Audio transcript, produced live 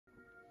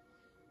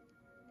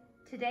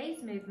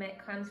Today's movement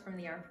comes from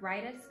the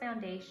Arthritis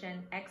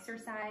Foundation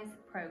Exercise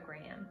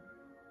Program,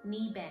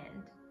 Knee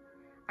Bend.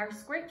 Our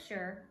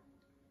scripture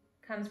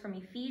comes from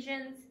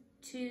Ephesians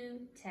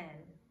 2:10.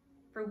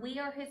 For we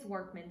are his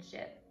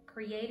workmanship,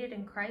 created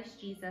in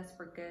Christ Jesus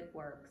for good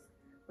works,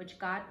 which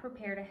God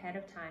prepared ahead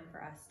of time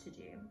for us to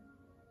do.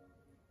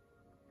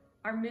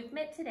 Our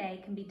movement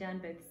today can be done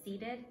both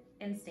seated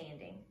and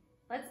standing.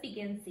 Let's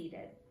begin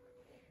seated.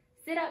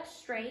 Sit up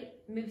straight,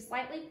 move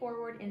slightly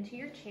forward into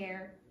your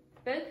chair,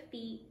 both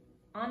feet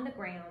on the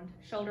ground,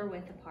 shoulder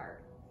width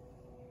apart.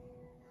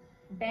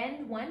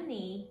 Bend one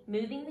knee,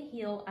 moving the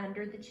heel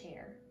under the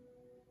chair.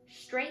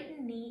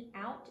 Straighten knee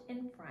out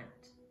in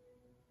front.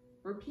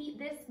 Repeat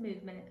this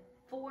movement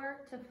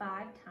 4 to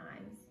 5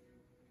 times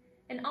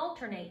and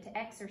alternate to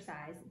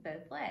exercise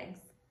both legs.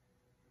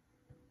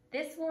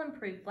 This will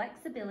improve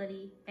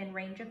flexibility and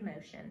range of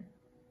motion,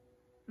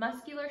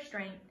 muscular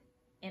strength,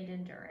 and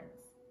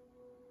endurance.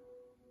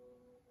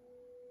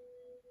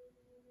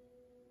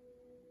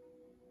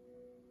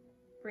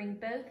 Bring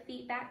both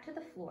feet back to the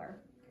floor.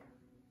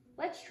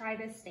 Let's try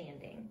this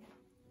standing.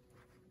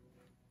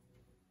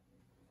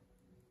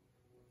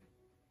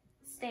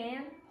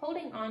 Stand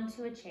holding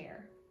onto a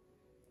chair.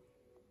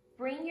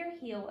 Bring your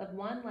heel of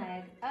one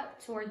leg up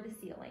toward the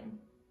ceiling.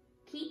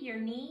 Keep your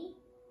knee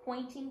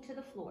pointing to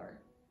the floor.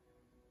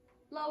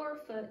 Lower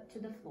foot to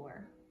the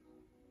floor.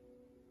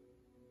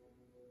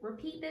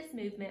 Repeat this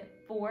movement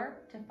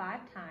 4 to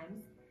 5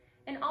 times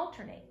and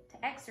alternate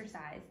to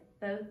exercise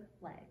both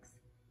legs.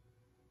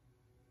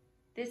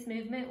 This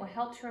movement will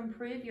help to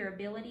improve your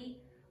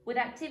ability with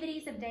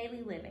activities of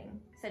daily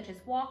living, such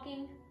as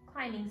walking,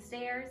 climbing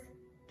stairs,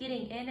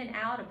 getting in and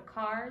out of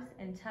cars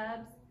and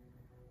tubs,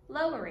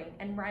 lowering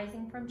and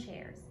rising from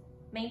chairs,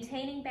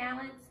 maintaining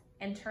balance,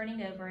 and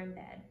turning over in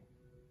bed.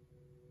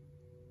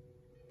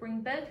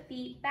 Bring both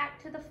feet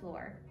back to the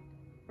floor.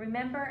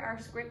 Remember our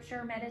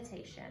scripture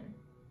meditation,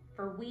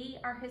 for we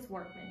are his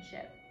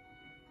workmanship,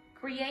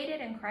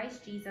 created in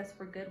Christ Jesus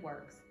for good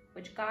works,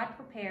 which God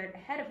prepared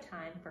ahead of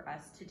time for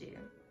us to do.